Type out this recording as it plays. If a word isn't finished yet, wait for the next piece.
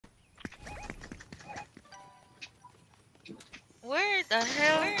the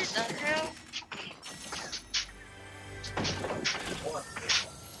hell? Where the hell?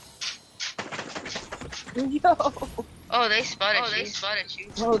 Yo. Oh, they spotted you. They spotted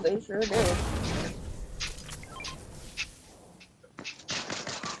you. Oh, they sure did.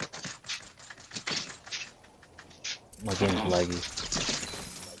 My game's laggy.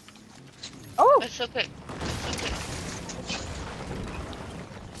 Oh! That's okay. Okay.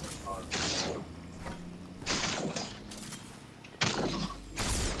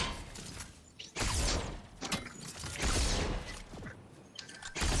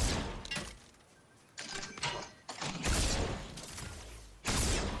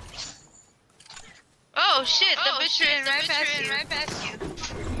 Oh shit, the bitch ran right past you.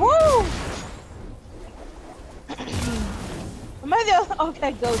 Woo! Am I the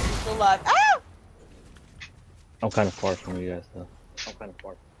okay, Ghost is still alive. Ah! I'm kind of far from you guys, though.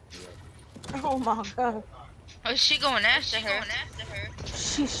 Oh my god. Oh, she going after her.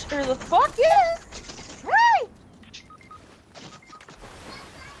 She sure the fuck is! Hey!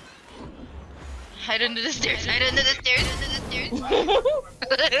 Hide under the stairs, hide under the stairs,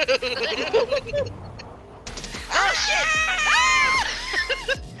 Oh shit! Ah!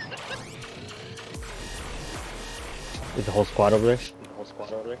 Is the whole squad over there?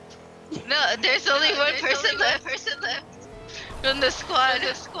 No, there's only one person left. From the squad.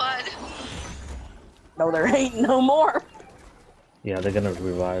 No, there ain't no more. Yeah, they're gonna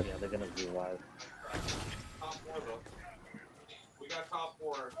revive. We got top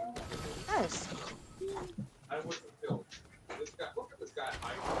four. Nice. I wasn't killed. This guy, look at this guy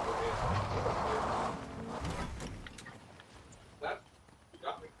hiding. That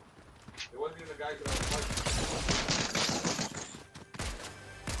got me. It wasn't even the guy that I was fighting.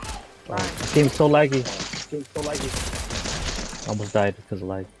 Oh, this game's so laggy. Almost died because of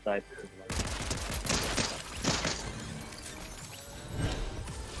lag.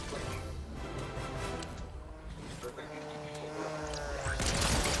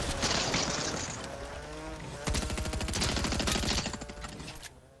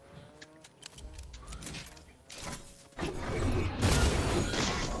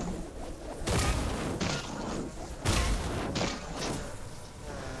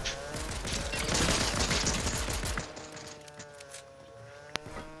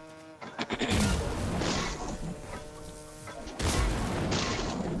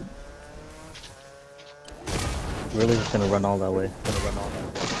 Really just gonna run all that way.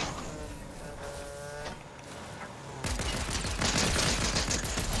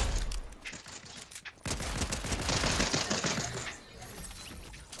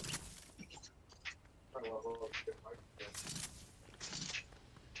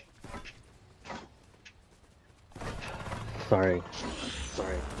 Sorry.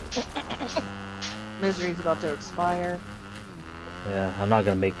 Misery's about to expire. Yeah, I'm not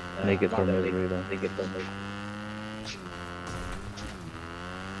gonna make it for misery though.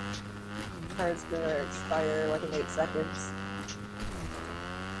 It's gonna expire like in 8 seconds.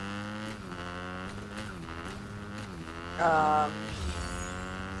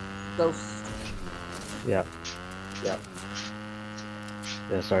 Ghost. Yeah,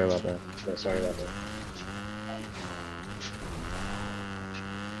 sorry about that.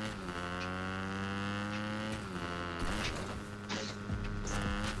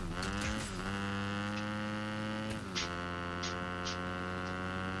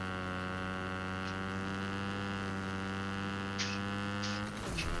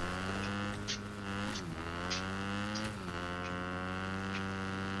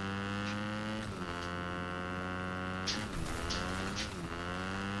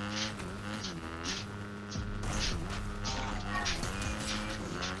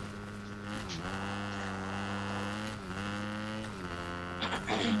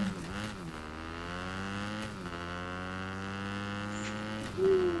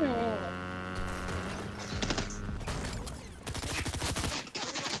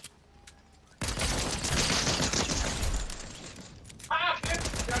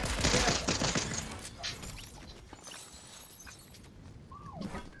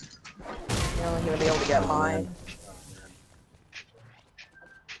 You're only gonna be able to get mine.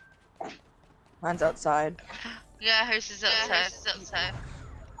 Mine's outside. Yeah, hers is outside.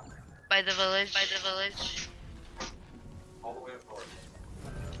 By the village. All the way up north.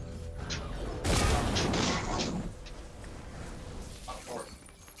 Up north.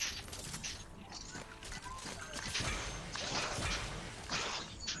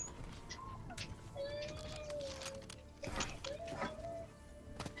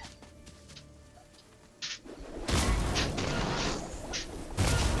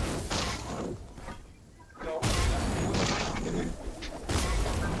 No.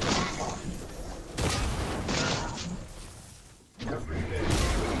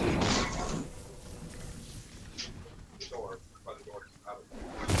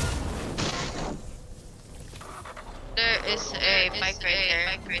 is a bike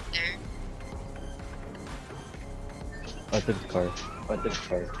right there. I took the car.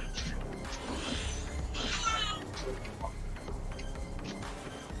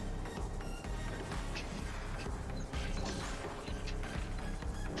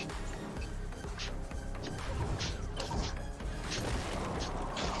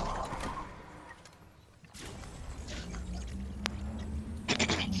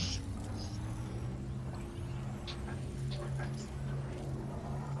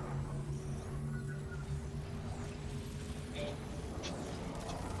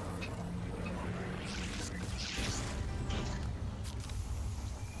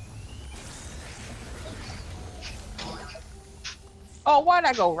 Oh, why'd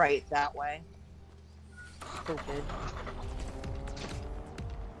I go right that way? Stupid.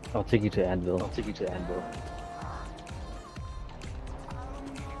 I'll take you to Anvil.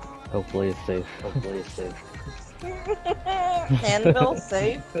 Hopefully it's safe. Anvil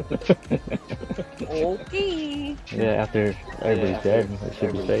safe. Okay. Yeah, after everybody's dead, it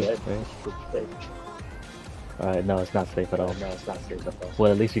should be safe, right? Alright, no, it's not safe at all.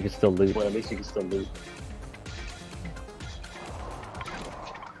 Well, at least you can still loot.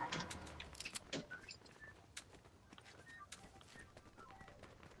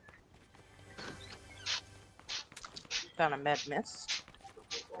 Found a med mist.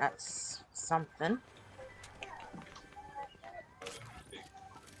 That's something.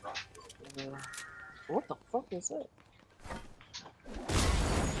 What the fuck is it?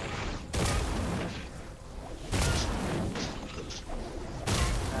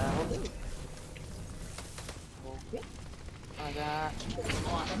 Okay. I got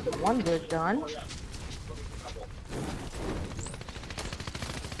one good done.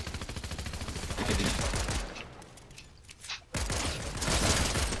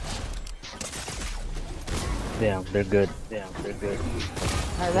 Damn, they're good.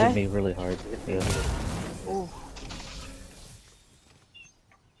 Are Hit they? me really hard. Yeah. Ooh.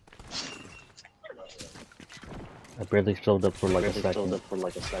 I barely showed up for like a second.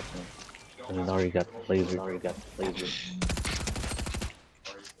 And then already got laser. Don't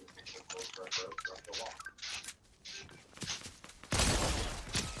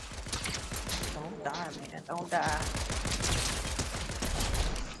die, man. Don't die.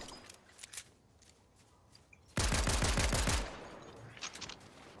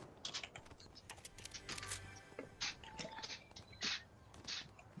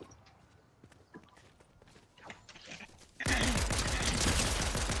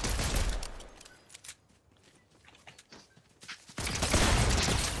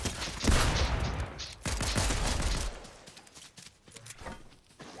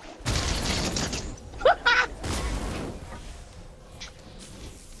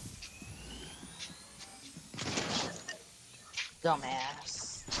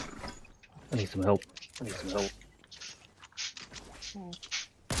 Dumbass. I need some help.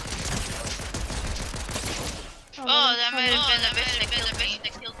 Oh, that might have been the bitch that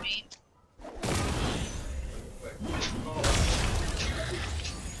killed me.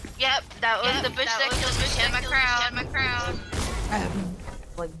 Yep, that was the bitch that killed me. She had my crown. I have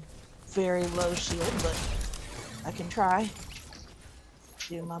like very low shield, but I can try.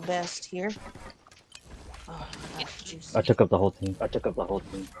 Do my best here. Oh, that's juicy. I took up the whole team. It's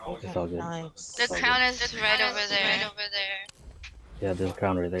all good. Nice. The crown is right over there. Yeah, there's a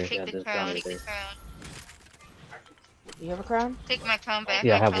crown right there. Take the crown. Do you have a crown? Take my crown back.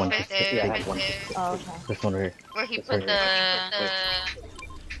 Yeah, I have My one. crown's right there, right there. Oh, okay. This one right here. Where he It's put right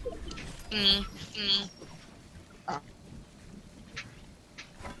the thingy.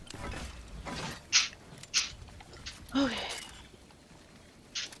 Okay.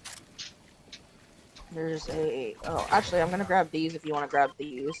 There's a. Oh, actually, I'm gonna grab these if you want to grab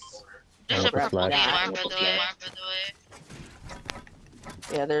these. There's a Grab purple the flag. one, by the way.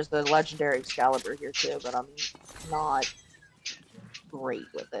 Yeah, there's the legendary Excalibur here too, but I'm not great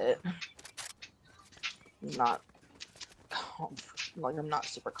with it. I'm not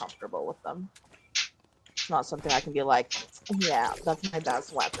super comfortable with them. It's not something I can be like, yeah, that's my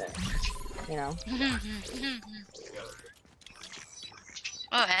best weapon. You know?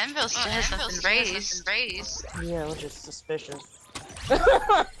 Oh, Anvil still has something raised. Yeah, which is suspicious.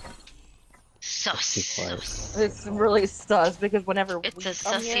 Sus. Too quiet. It's really sus because whenever It's we a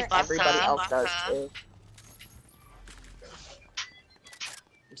come sussy here, baka. everybody else does too.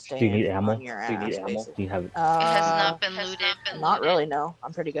 Do you need ammo? On your ass, basically. Do you have it? It has not been looted. Not really, no.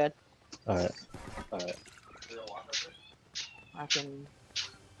 I'm pretty good. Alright. I can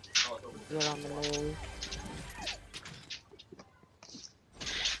get on the move.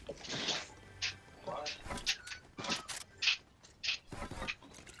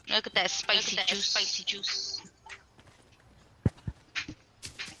 Look at that spicy juice.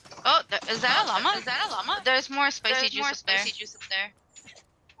 Oh, is that a llama? There's more spicy juice up there.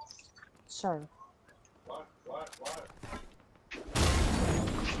 Sure. What?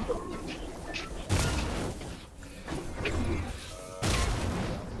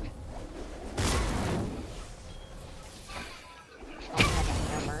 I don't have a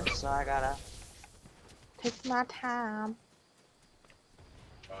hammer, so I gotta take my time.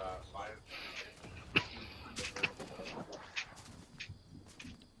 Mine.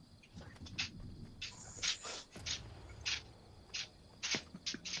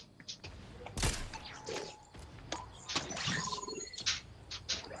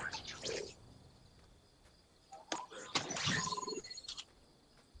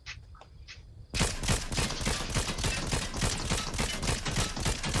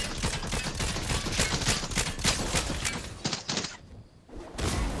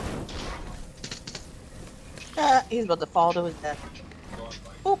 He's about to fall to his death.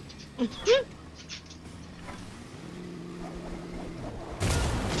 Oop.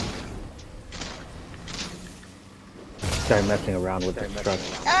 Start messing around with the truck.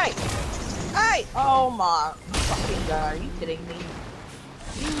 Hey! Hey! Oh my fucking god, are you kidding me?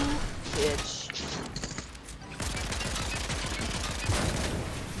 You bitch.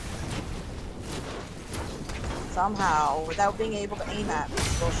 Somehow, without being able to aim at me,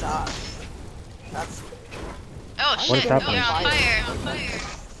 still shot. That's Oh What's shit! You're on happening? fire.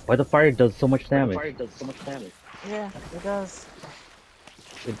 Why the fire does so much damage? yeah, it does.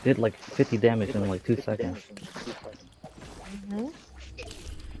 It did like 50 damage in like 2 seconds. Mm-hmm.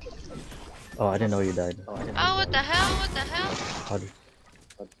 Oh, I didn't know you died. Oh, what the hell? How did...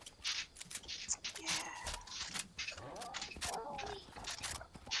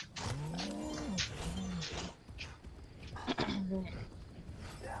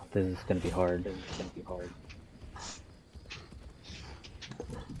 This is gonna be hard.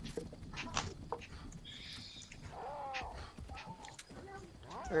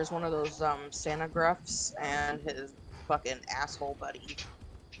 There's one of those Santa Gruffs and his fucking asshole buddy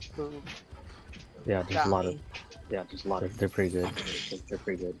who Yeah, there's got a lot me. of. They're pretty good.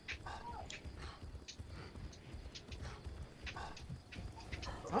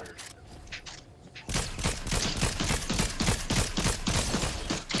 Oh.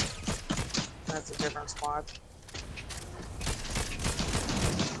 That's a different squad.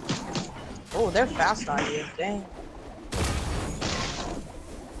 Oh, they're fast on you. Dang.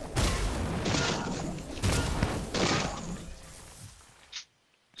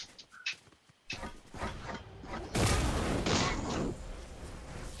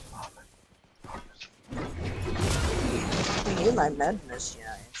 I need my medness,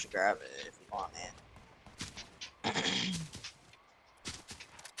 yeah, you should grab it if you want it.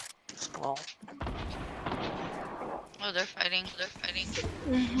 Well, Oh, they're fighting.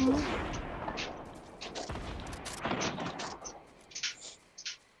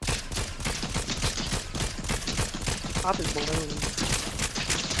 pop his balloon.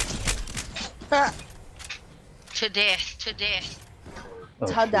 Ha! To death. Oh,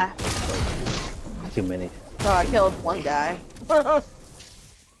 Tada. shoot. Too many. So I killed one guy.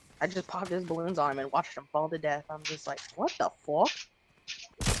 I just popped his balloons on him and watched him fall to death. I'm just like, what the fuck?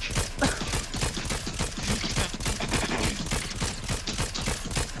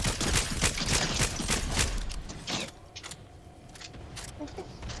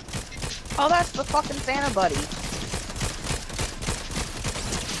 Oh, that's the fucking Santa buddy.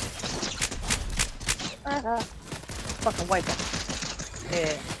 Fucking wipe it.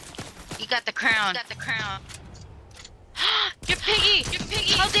 Yeah. You got the crown. Your piggy!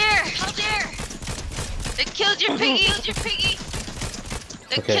 How dare! They killed your piggy!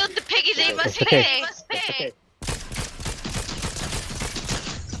 They Okay. killed the piggy, they must It's okay. pay!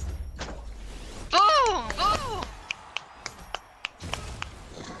 Boom!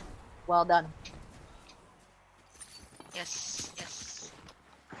 Well done. Yes.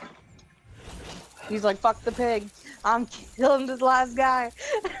 He's like, fuck the pig. I'm killing this last guy.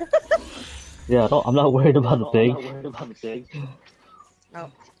 Yeah, I'm not worried about the pig. Oh,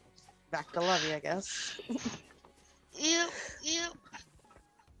 back to Lovey, I guess. Yep.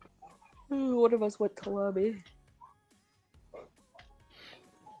 One of us went to Lovey.